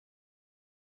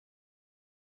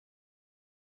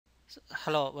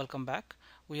Hello, welcome back.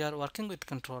 We are working with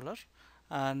controller,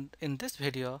 and in this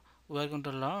video we are going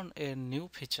to learn a new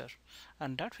feature,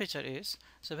 and that feature is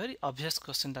it's a very obvious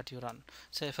question that you run.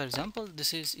 Say for example,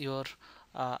 this is your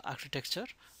architecture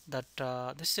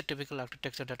that this is a typical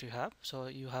architecture that you have. So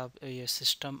you have a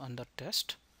system under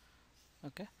test.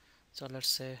 Okay, so let's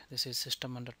say this is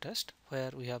system under test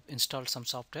where we have installed some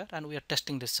software and we are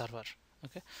testing this server.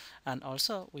 Okay, and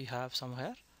also we have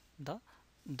somewhere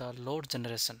the load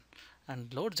generation,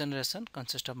 and load generation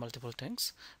consists of multiple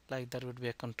things, like there would be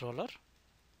a controller,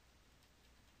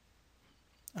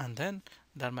 and then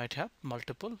there might have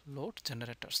multiple load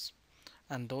generators,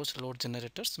 and those load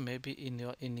generators may be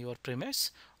in your premise,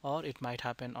 or it might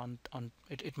happen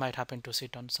it might happen to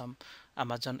sit on some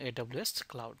Amazon AWS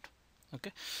cloud.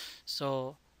 Okay,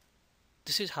 so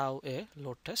this is how a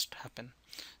load test happen.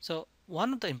 So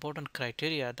one of the important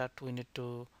criteria that we need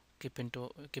to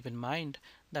keep in mind,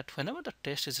 that whenever the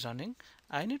test is running,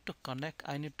 I need to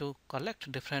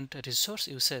collect different resource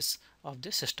uses of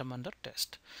the system under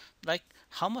test, like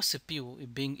how much CPU is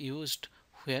being used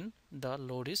when the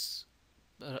load is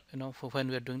for when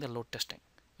we are doing the load testing.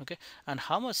 Okay, and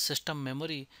how much system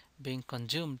memory being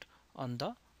consumed on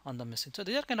the machine. So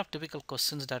these are kind of typical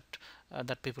questions that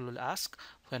that people will ask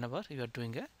whenever you are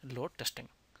doing a load testing.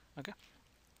 Okay,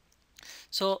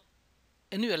 so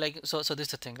anyway, like so this is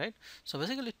the thing, right? So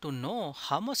basically, to know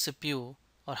how much CPU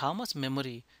or how much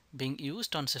memory being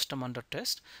used on system under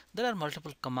test, there are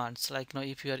multiple commands. Like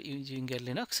if you are using a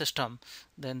Linux system,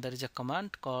 then there is a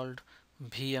command called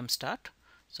vmstart.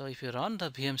 So if you run the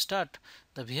vmstart,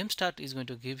 the vmstart is going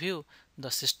to give you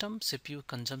the system CPU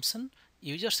consumption,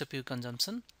 user CPU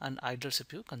consumption, and idle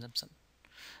CPU consumption.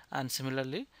 And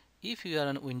similarly, if you are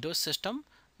on Windows system,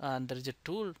 and there is a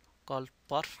tool called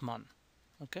perfmon.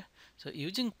 Okay, so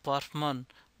using perfmon,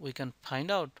 we can find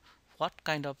out what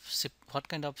kind of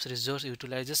resource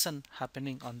utilization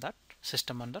happening on that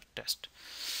system under test.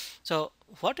 So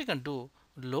what you can do,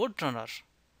 load runner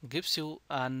gives you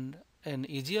an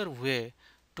easier way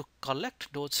to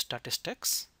collect those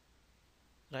statistics,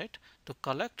 right? To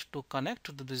connect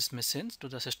to these machines to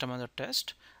the system under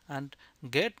test and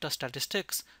get the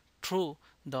statistics through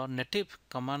the native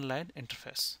command line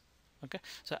interface. Okay,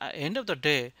 so at the end of the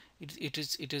day, it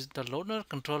is the loader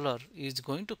controller is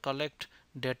going to collect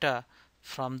data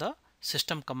from the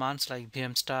system commands like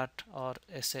vmstart or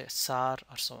sar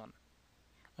or so on.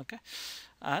 Okay,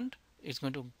 and it's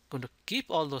going to keep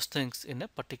all those things in a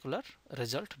particular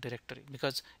result directory,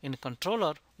 because in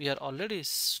controller we are already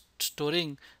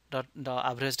storing the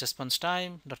average response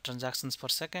time, the transactions per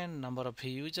second, number of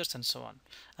users, and so on.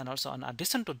 And also in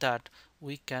addition to that,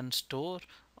 we can store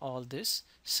all these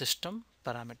system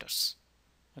parameters.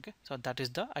 Okay, so that is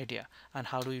the idea. And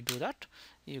how do you do that?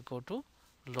 You go to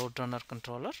load runner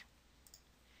controller,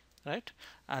 right,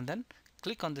 and then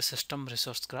click on the system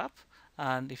resource graph,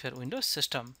 and if you're Windows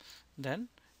system, then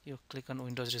you click on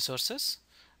Windows resources,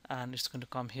 and it's going to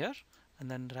come here,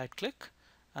 and then right click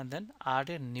and then add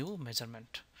a new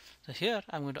measurement. So here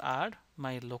I'm going to add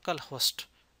my local host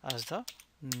as the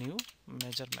new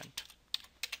measurement,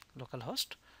 local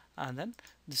host, and then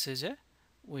this is a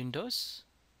Windows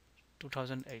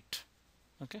 2008.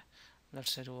 Okay,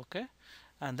 let's say do OK,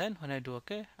 and then when I do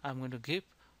OK, I'm going to give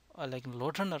like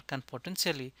load runner can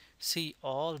potentially see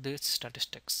all these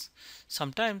statistics.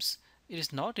 Sometimes it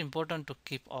is not important to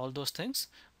keep all those things,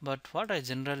 but what I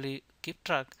generally keep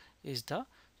track is the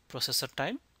processor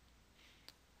time.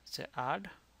 Say add,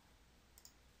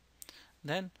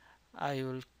 then I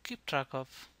will keep track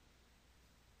of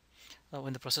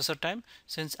when the processor time,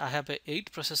 since I have a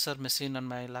 8 processor machine on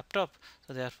my laptop,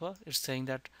 so therefore it's saying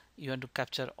that you want to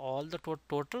capture all the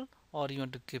total, or you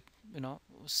want to keep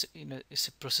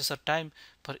processor time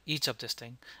for each of this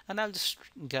thing, and I'll just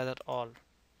gather all.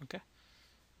 Okay,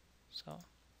 so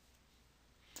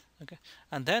okay,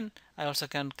 and then I also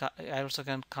can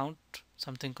count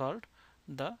something called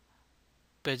the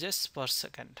pages per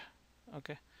second.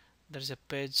 Okay, there is a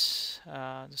page,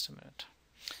 just a minute,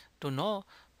 to know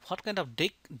what kind of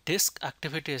disk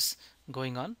activities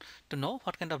going on. To know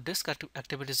what kind of disk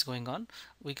activities going on,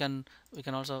 we can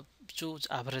also choose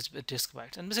average disk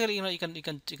bytes, and basically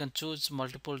you can choose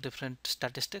multiple different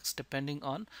statistics depending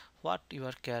on what you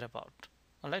are care about.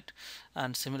 All right,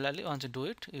 and similarly once you do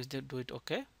it, do it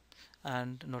OK,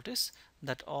 and notice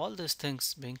that all these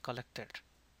things being collected.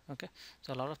 Okay,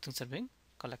 so a lot of things are being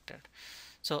collected.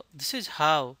 So this is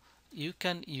how you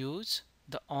can use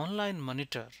the online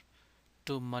monitor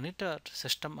to monitor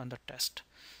system under test.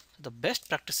 So the best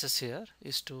practices here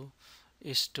is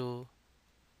is to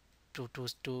to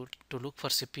look for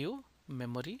CPU,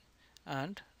 memory,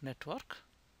 and network.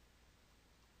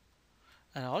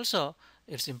 And also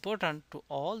it's important to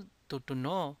all to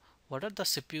know what are the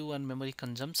CPU and memory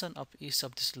consumption of each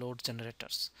of these load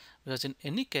generators, because in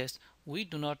any case we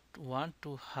do not want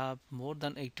to have more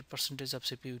than 80% of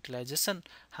CPU utilization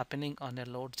happening on a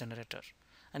load generator.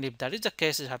 And if that is the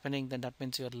case is happening, then that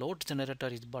means your load generator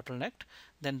is bottlenecked,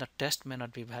 then the test may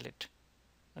not be valid.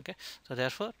 Okay, so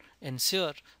therefore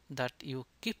ensure that you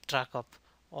keep track of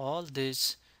all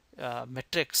these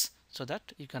metrics so that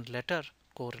you can later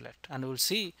correlate, and we'll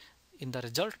see in the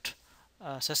result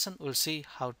session, we'll see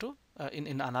how to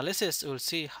in analysis we'll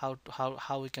see how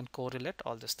we can correlate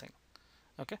all this thing.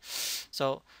 Okay,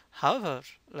 so however,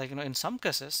 like in some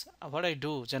cases what I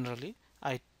do generally,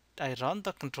 I run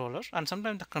the controller, and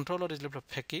sometimes the controller is a little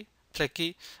bit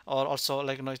flaky, or also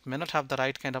it may not have the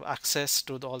right kind of access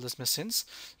to all these machines.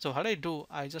 So what I do,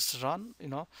 I just run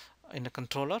in a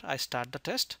controller, I start the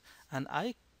test, and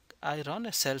I run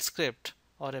a shell script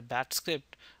or a batch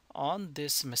script on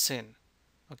this machine,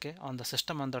 okay, on the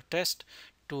system, on the test,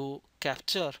 to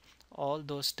capture all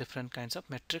those different kinds of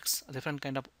metrics, different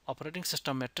kind of operating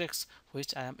system metrics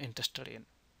which I am interested in.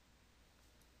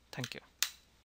 Thank you.